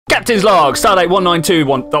Captain's log, stardate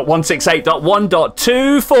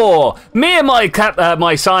 192.168.1.24. Me and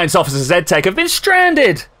my science officer ZTech have been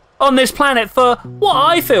stranded on this planet for what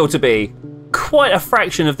I feel to be quite a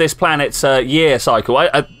fraction of this planet's year cycle.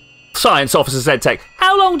 Science officer ZTech,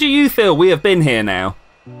 how long do you feel we have been here now?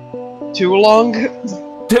 Too long.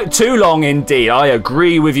 Too long indeed, I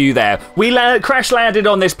agree with you there. We crash landed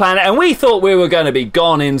on this planet and we thought we were going to be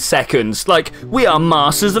gone in seconds. Like, we are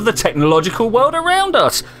masters of the technological world around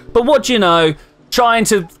us. But what do you know, trying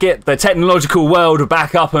to get the technological world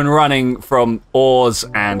back up and running from ores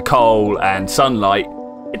and coal and sunlight,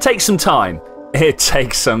 it takes some time. It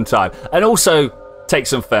takes some time. And also takes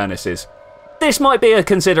some furnaces. This might be a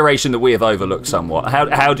consideration that we have overlooked somewhat.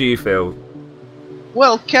 How do you feel?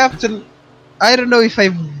 Well, Captain, I don't know if I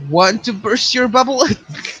want to burst your bubble,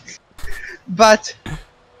 but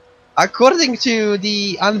according to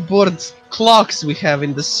the onboard clocks we have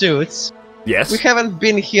in the suits, yes, we haven't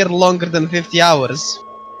been here longer than 50 hours.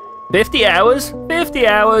 50 hours? 50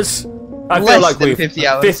 hours? I Less feel like than we've 50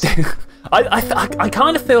 hours. I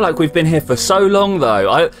kind of feel like we've been here for so long,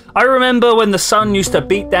 though. I remember when the sun used to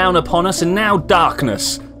beat down upon us, and now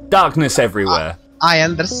darkness. Darkness everywhere. I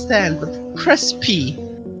understand, but press P.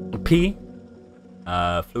 P?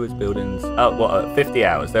 Fluids, buildings. Oh, what? 50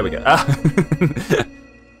 hours. There we go.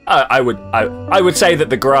 I would say that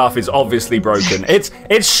the graph is obviously broken.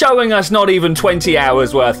 It's showing us not even 20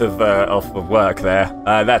 hours worth of work there.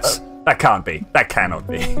 That can't be. That cannot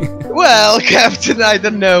be. Well, Captain, I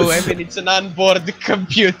don't know. I mean, it's an onboard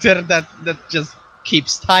computer that just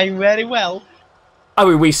keeps time very well. I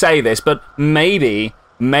mean, we say this, but maybe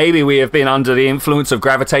we have been under the influence of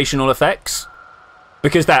gravitational effects,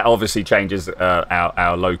 because that obviously changes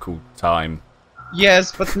our local time.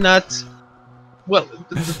 Yes, but not. Well,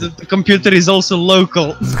 the computer is also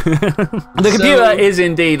local. The computer is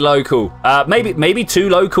indeed local. Maybe too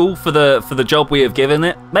local for the job we have given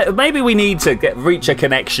it. Maybe we need to reach a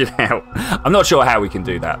connection out. I'm not sure how we can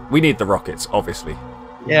do that. We need the rockets, obviously.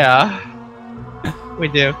 Yeah, we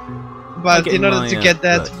do. But in order to get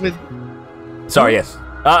that with... Sorry, yes.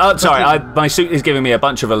 Sorry, my suit is giving me a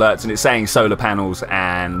bunch of alerts and it's saying solar panels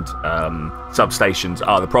and substations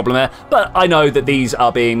are the problem there. But I know that these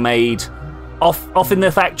are being made off in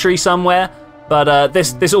the factory somewhere. But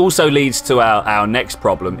this also leads to our next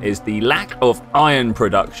problem, is the lack of iron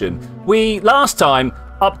production. We, last time,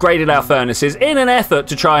 upgraded our furnaces in an effort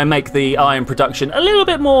to try and make the iron production a little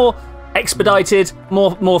bit more expedited,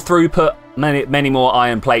 more throughput, many more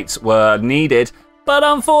iron plates were needed. But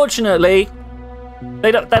unfortunately,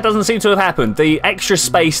 that doesn't seem to have happened. The extra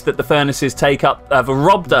space that the furnaces take up have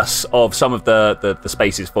robbed us of some of the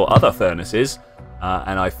spaces for other furnaces.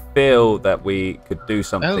 And I feel that we could do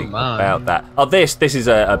something about that. Oh, this is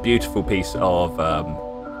a beautiful piece of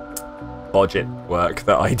budget work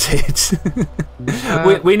that I did.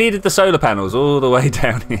 We needed the solar panels all the way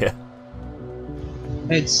down here.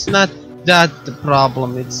 It's not that the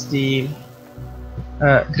problem, it's the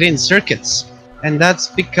green circuits. And that's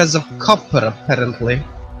because of copper, apparently.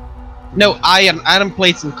 No, iron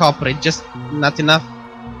plates and copper, it's just not enough.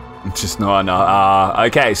 Just not enough.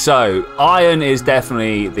 Okay, so iron is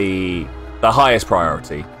definitely the highest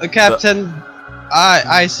priority. Captain,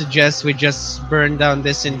 I suggest we just burn down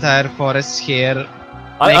this entire forest here.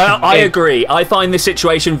 I agree. I find this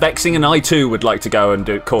situation vexing, and I too would like to go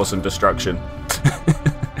and cause some destruction.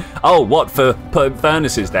 Oh, what, for putting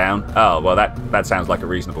furnaces down? Oh, well, that sounds like a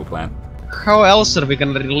reasonable plan. How else are we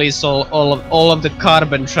gonna release all of the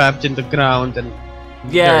carbon trapped in the ground and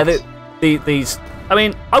yeah, dirt? these. I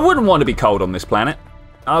mean, I wouldn't want to be cold on this planet.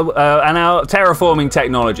 And our terraforming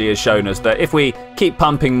technology has shown us that if we keep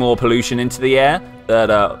pumping more pollution into the air, that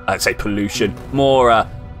I'd say pollution, more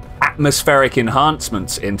atmospheric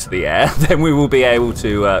enhancements into the air, then we will be able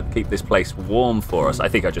to keep this place warm for us. I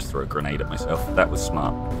think I just threw a grenade at myself. That was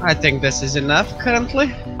smart. I think this is enough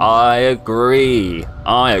currently. I agree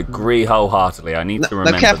wholeheartedly. I need to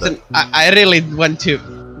remember. No, Captain, I really want to.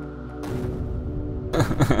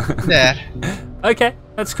 There. Okay,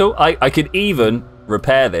 that's cool. I could even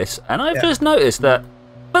repair this, and I've just noticed that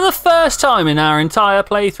for the first time in our entire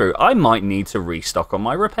playthrough, I might need to restock on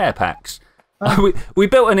my repair packs. We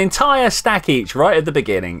built an entire stack each right at the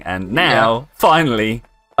beginning, and now, finally,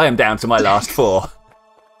 I am down to my last 4.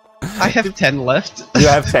 I have 10 left. You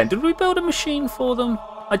have 10. Did we build a machine for them?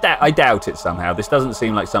 I doubt it somehow. This doesn't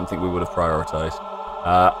seem like something we would have prioritized.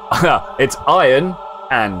 It's iron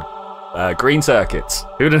and green circuits.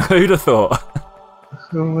 Who'd have thought?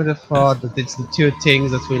 Who would have thought that it's the 2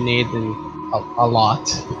 things that we need in a lot?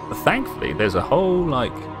 Thankfully, there's a whole,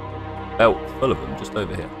 belt full of them just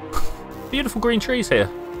over here. Beautiful green trees here.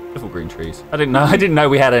 Beautiful green trees. I didn't know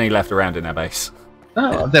we had any left around in our base.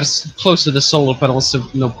 Oh, there's close to the solar panels, so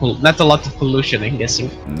not a lot of pollution, I'm guessing.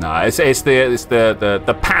 No, it's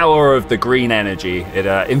the power of the green energy. It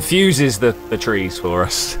infuses the trees for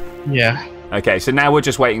us. Yeah. Okay, so now we're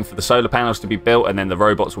just waiting for the solar panels to be built, and then the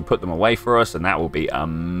robots will put them away for us, and that will be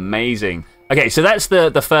amazing. Okay, so that's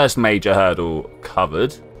the first major hurdle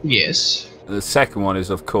covered. Yes. The second one is,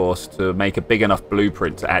 of course, to make a big enough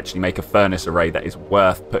blueprint to actually make a furnace array that is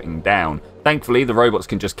worth putting down. Thankfully, the robots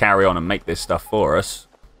can just carry on and make this stuff for us.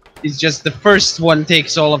 It's just the first one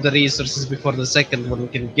takes all of the resources before the second one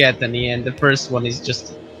can get any, and the first one is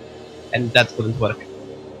just... And that wouldn't work.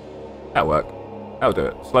 That'll work. That'll do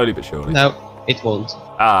it. Slowly but surely. No, it won't.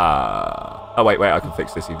 Oh, wait, I can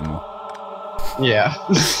fix this even more. Yeah.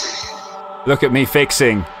 Look at me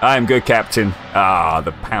fixing. I am good, Captain.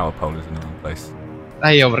 The power pole is in the wrong place.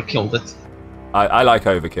 I overkilled it. I like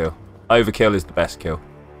overkill. Overkill is the best kill.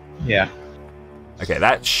 Yeah. Okay,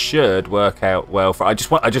 that should work out well for... I just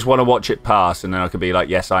want to watch it pass, and then I can be like,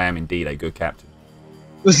 yes, I am indeed a good captain.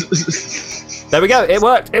 There we go. It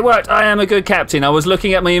worked. It worked. I am a good captain. I was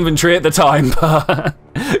looking at my inventory at the time, but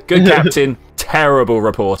good captain, terrible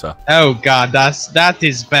reporter. Oh god, that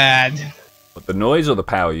is bad. What, the noise or the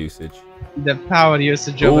power usage? The power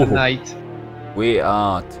usage overnight. We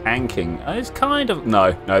are tanking. It's kind of...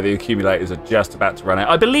 No, the accumulators are just about to run out.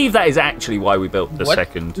 I believe that is actually why we built the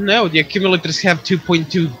second. No, the accumulators have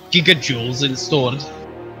 2.2 gigajoules installed.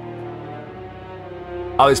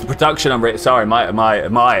 Oh, it's the production number. Sorry,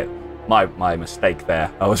 my mistake there.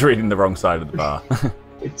 I was reading the wrong side of the bar.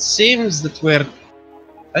 It seems that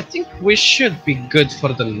I think we should be good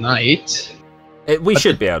for the night. We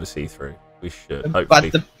should be able to see through. We should, hopefully.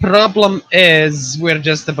 But the problem is we're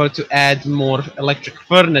just about to add more electric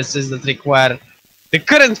furnaces that require... The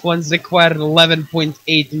current ones require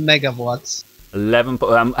 11.8 megawatts. 11...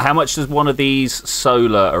 how much does one of these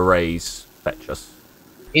solar arrays fetch us?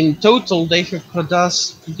 In total, they have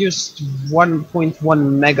produced 1.1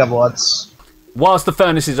 megawatts. Whilst the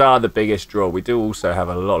furnaces are the biggest draw, we do also have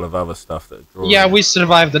a lot of other stuff that draw. Yeah, we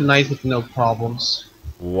survived the night with no problems.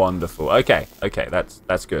 Wonderful. Okay,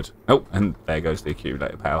 that's good. Oh, and there goes the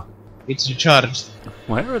accumulator power. It's recharged.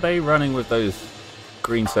 Where are they running with those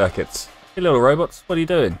green circuits? Hey, little robots, what are you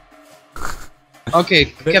doing? Okay,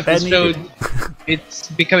 Captain showed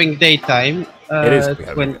it's becoming daytime. It is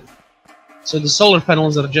becoming. So the solar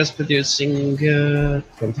panels are just producing 24,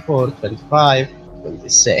 25,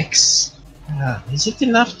 26. Is it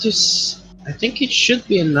enough to... I think it should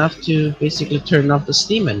be enough to basically turn off the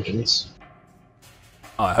steam engines.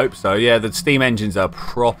 I hope so. Yeah, the steam engines are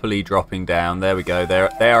properly dropping down. There we go.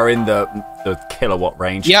 They are in the kilowatt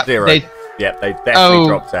range. Yep, 0. They definitely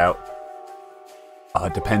dropped out.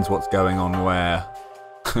 It depends what's going on where.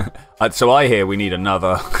 So I hear we need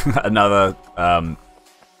another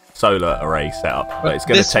solar array set up, but it's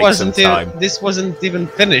going to take some time. This wasn't even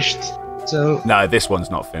finished. So no, this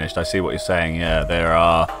one's not finished. I see what you're saying. Yeah, there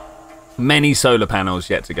are many solar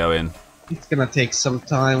panels yet to go in. It's gonna take some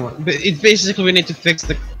time. But it basically we need to fix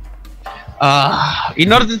the...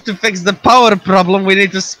 in order to fix the power problem, we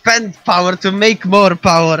need to spend power to make more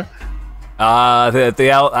power.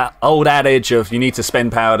 The old adage of you need to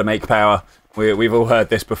spend power to make power. We've all heard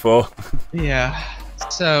this before. Yeah.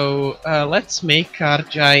 So let's make our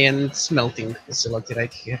giant smelting facility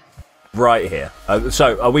right here. Right here.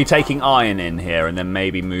 So are we taking iron in here and then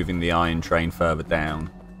maybe moving the iron train further down?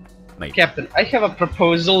 Maybe. Captain, I have a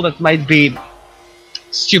proposal that might be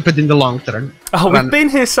stupid in the long term. Oh, we've been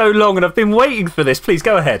here so long and I've been waiting for this. Please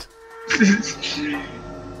go ahead.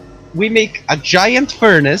 We make a giant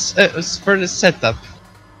furnace setup,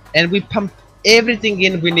 and we pump everything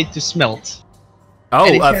in we need to smelt.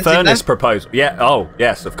 Oh, a furnace proposal. Yeah. Oh,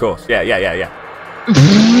 yes, of course. Yeah.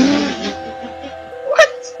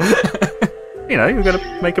 What? You know, you're going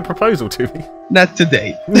to make a proposal to me. Not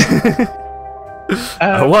today.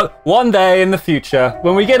 One day in the future,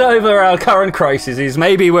 when we get over our current crises,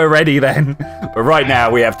 maybe we're ready then. But right now,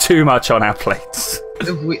 we have too much on our plates.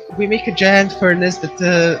 We make a giant furnace that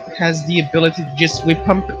has the ability to we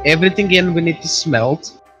pump everything in we need to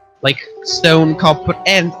smelt, like stone, copper,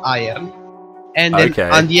 and iron. And then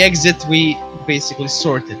on the exit, we basically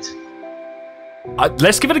sort it.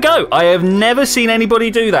 Let's give it a go. I have never seen anybody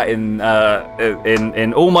do that in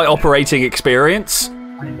all my operating experience.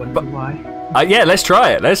 I wonder why. Yeah, let's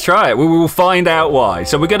try it. We will find out why.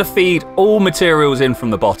 So we're going to feed all materials in from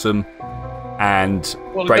the bottom and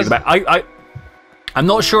break them back. I'm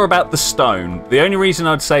not sure about the stone. The only reason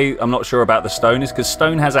I'd say I'm not sure about the stone is because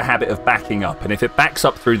stone has a habit of backing up, and if it backs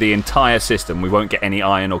up through the entire system, we won't get any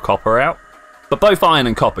iron or copper out. But both iron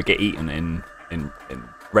and copper get eaten in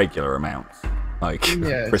regular amounts, like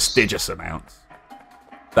Yes. prestigious amounts.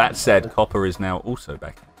 That said, copper is now also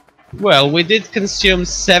back. Well, we did consume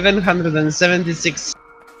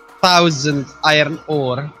 776,000 iron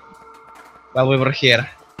ore while we were here.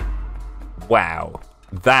 Wow,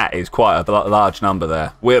 that is quite a large number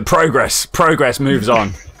there. We're progress moves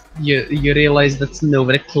on. You realize that's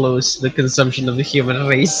nowhere close to the consumption of the human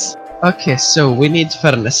race. Okay, so we need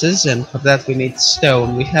furnaces, and for that we need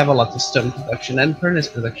stone. We have a lot of stone production and furnace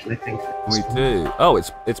production, I think. We do. Oh,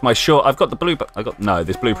 it's my short. I've got the blueprint. No,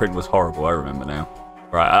 this blueprint was horrible. I remember now.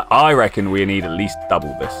 Right, I reckon we need at least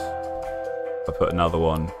double this. I put another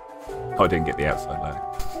one. Oh, I didn't get the outside loading.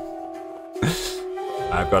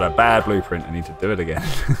 I've got a bad blueprint. I need to do it again.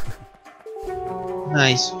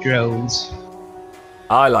 Nice drones.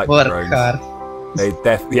 I like Work the drones. hard. They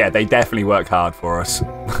definitely work hard for us.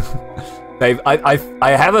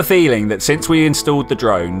 I have a feeling that since we installed the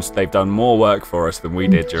drones, they've done more work for us than we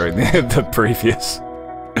did during the previous.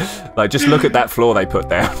 Like, just look at that floor they put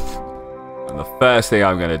down. And the first thing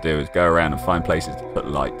I'm going to do is go around and find places to put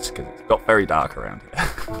lights, because it's got very dark around here.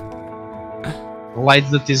 Light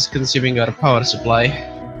that is consuming our power supply.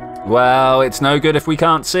 Well, it's no good if we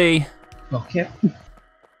can't see. Okay.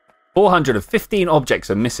 415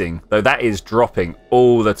 objects are missing, though that is dropping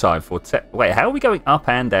all the time. Wait, how are we going up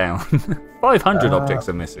and down? 500 objects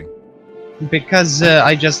are missing. Because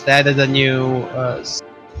I just added a new...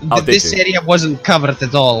 this area wasn't covered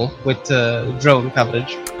at all with drone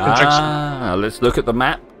coverage. Let's look at the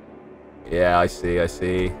map. Yeah, I see. Oh,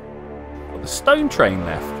 the stone train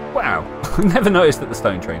left. Wow, I never noticed that the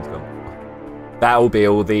stone train's gone. That'll be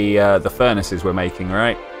all the furnaces we're making,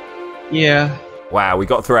 right? Yeah. Wow, we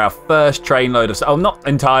got through our first train load of... I'm not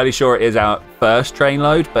entirely sure it is our first train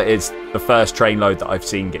load, but it's the first train load that I've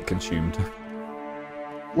seen get consumed.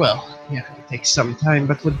 Well, yeah, it takes some time,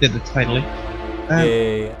 but we did it finally.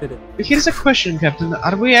 Yeah, I did it. Here's a question, Captain.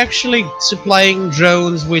 Are we actually supplying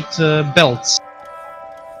drones with belts?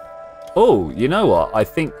 Oh, you know what? I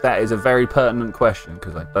think that is a very pertinent question,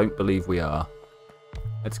 because I don't believe we are.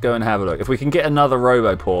 Let's go and have a look. If we can get another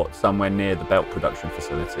roboport somewhere near the belt production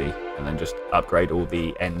facility, and then just upgrade all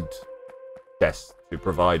the end chests to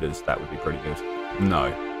providers, that would be pretty good.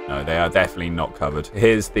 No, they are definitely not covered.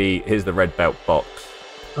 Here's the red belt box.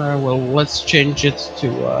 Well, let's change it to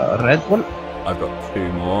a red one. I've got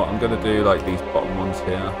 2 more. I'm going to do like these bottom ones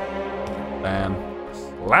here. Bam.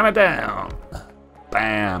 Slam it down.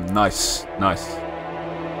 Bam. Nice.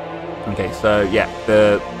 Okay, so yeah,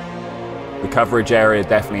 the coverage area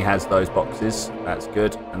definitely has those boxes. That's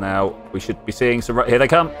good. And now we should be seeing some... Here they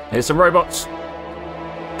come. Here's some robots.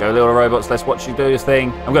 Go, little robots. Let's watch you do your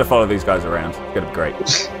thing. I'm going to follow these guys around. It's going to be great.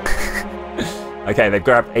 Okay, they've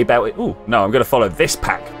grabbed a belt. Ooh, no, I'm going to follow this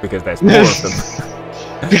pack because there's more of them.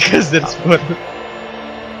 Because there's more.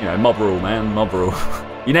 You know, mob rule, man. Mob rule.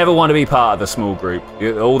 You never want to be part of the small group.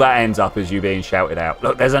 All that ends up is you being shouted out.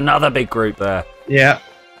 Look, there's another big group there. Yeah.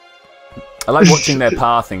 I like watching their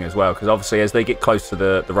pathing as well, because obviously as they get close to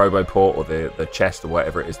the roboport or the chest or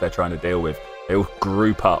whatever it is they're trying to deal with, they all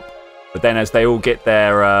group up. But then as they all get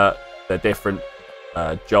their different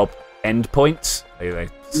job endpoints, they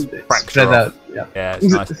fracture off. Yeah, it's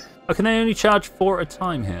nice. Oh, can they only charge 4 at a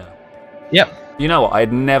time here? Yep. You know what? I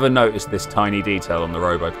had never noticed this tiny detail on the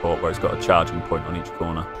roboport where it's got a charging point on each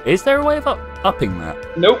corner. Is there a way of upping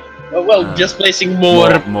that? Nope. Well, just placing more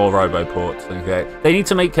roboports. Okay. They need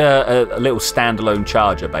to make a little standalone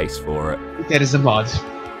charger base for it. There is a mod.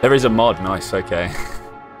 There is a mod. Nice. Okay.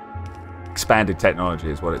 Expanded technology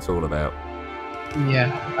is what it's all about.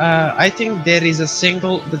 Yeah. I think there is a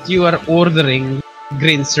single that you are ordering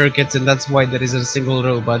green circuits, and that's why there is a single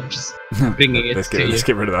robot just bringing it to you. Let's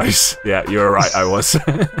get rid of those. Yeah, you were right. I was.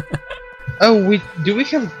 Oh, do we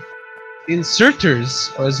have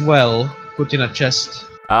inserters as well put in a chest?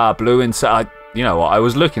 Blue inside. You know what? I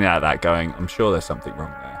was looking at that going, I'm sure there's something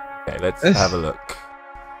wrong there. Okay, let's have a look.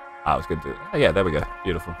 I was going to do it. Oh, yeah, there we go.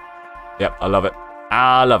 Beautiful. Yep, I love it.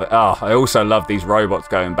 I love it. Oh, I also love these robots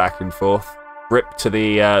going back and forth. Rip to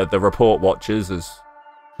the report watchers as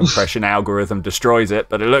compression algorithm destroys it,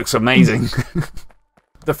 but it looks amazing.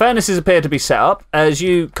 The furnaces appear to be set up. As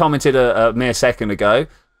you commented a mere second ago,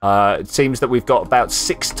 it seems that we've got about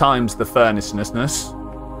 6 times the furnaceness.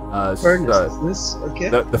 Furnaceness, okay.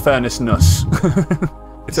 The furnaceness.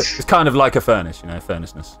 It's kind of like a furnace, you know,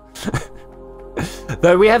 furnaceness.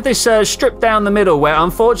 Though we have this strip down the middle where,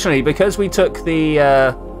 unfortunately, because we took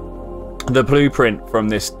the blueprint from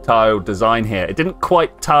this tiled design here, it didn't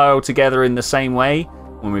quite tile together in the same way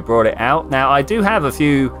when we brought it out. Now, I do have a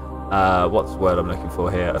few, what's the word I'm looking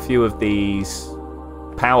for here? A few of these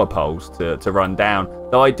power poles to run down,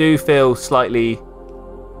 though I do feel slightly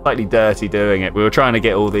slightly dirty doing it. We were trying to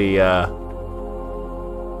get all the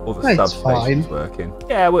substations working.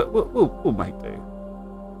 Yeah, we'll make do.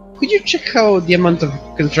 Could you check out the amount of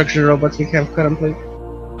construction robots we have currently?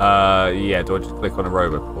 Yeah. Do I just click on a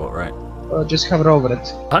robot report, right? Just hover over it.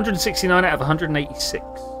 169 out of 186.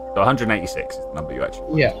 So 186 is the number you actually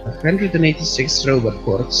want. Yeah, 186 robot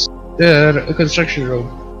ports. The construction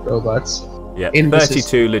robots. Yeah, in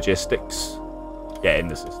 32 logistics. Yeah, in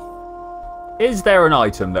the system. Is there an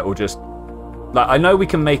item that will just... Like, I know we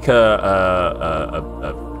can make a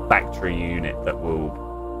factory unit that will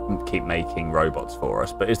keep making robots for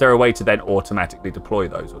us, but is there a way to then automatically deploy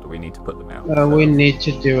those, or do we need to put them out? We need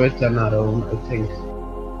to do it on our own, I think.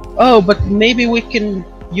 Oh, but maybe we can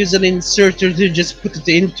use an inserter to just put it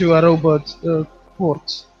into a robot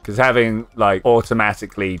port. Because having, like,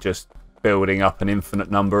 automatically just building up an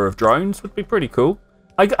infinite number of drones would be pretty cool.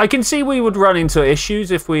 I can see we would run into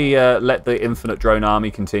issues if we let the infinite drone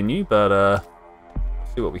army continue, but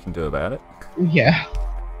see what we can do about it. Yeah.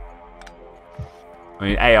 I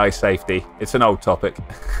mean, AI safety, it's an old topic.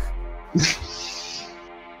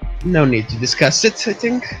 No need to discuss it, I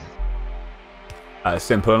think.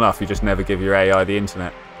 Simple enough, you just never give your AI the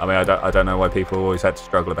internet. I mean, I don't know why people always had to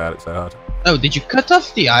struggle about it so hard. Oh, did you cut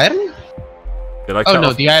off the iron? Did I cut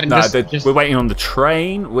off? The iron just... We're waiting on the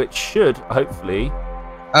train, which should, hopefully...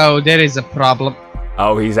 Oh, there is a problem.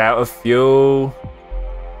 Oh, he's out of fuel.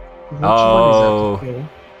 Which one is out of fuel?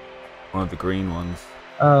 One of the green ones.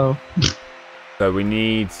 Oh. So we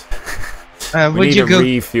need... we need a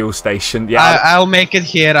refuel station. Yeah, I'll make it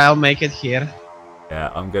here,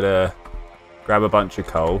 Yeah, I'm gonna grab a bunch of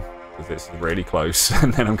coal, because it's really close,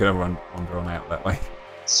 and then I'm gonna wander on out that way.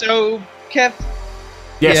 So, Kev...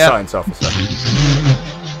 Yes, yeah. Science officer.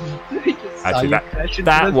 Actually,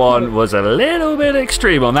 that one was a little bit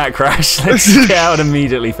extreme on that crash. Let's get out and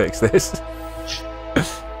immediately fix this.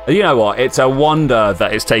 You know what? It's a wonder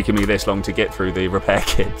that it's taken me this long to get through the repair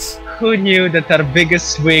kits. Who knew that our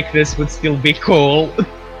biggest weakness would still be coal?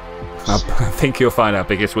 I think you'll find our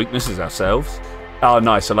biggest weakness is ourselves. Oh,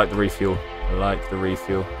 nice. I like the refuel.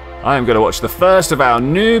 I am going to watch the first of our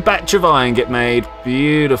new batch of iron get made.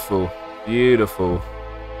 Beautiful. Beautiful.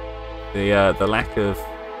 The lack of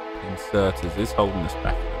inserters is holding us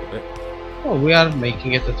back a little bit. Oh, we are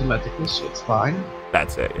making it automatically, so it's fine.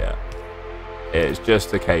 That's it, yeah. It's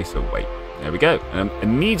just a case of wait. There we go.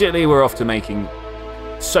 Immediately we're off to making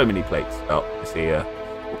so many plates. Oh, I see a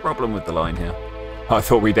problem with the line here. I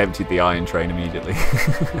thought we'd emptied the iron train immediately.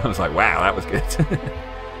 I was like, wow, that was good.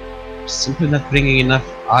 Simply not bringing enough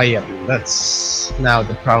iron. That's now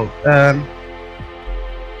the problem.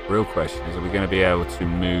 Real question is, are we going to be able to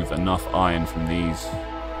move enough iron from these?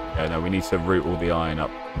 Yeah, no, we need to route all the iron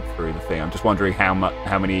up through the thing. I'm just wondering how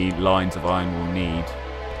many lines of iron we'll need.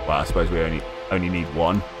 Well, I suppose we only need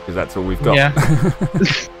one, because that's all we've got. Yeah.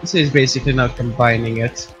 This is basically not combining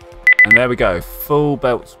it. And there we go. Full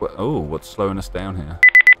belts. Oh, what's slowing us down here?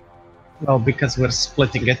 Well, because we're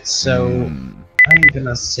splitting it, so I'm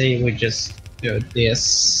gonna say we just do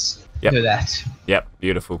this, do that. Yep,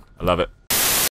 beautiful. I love it.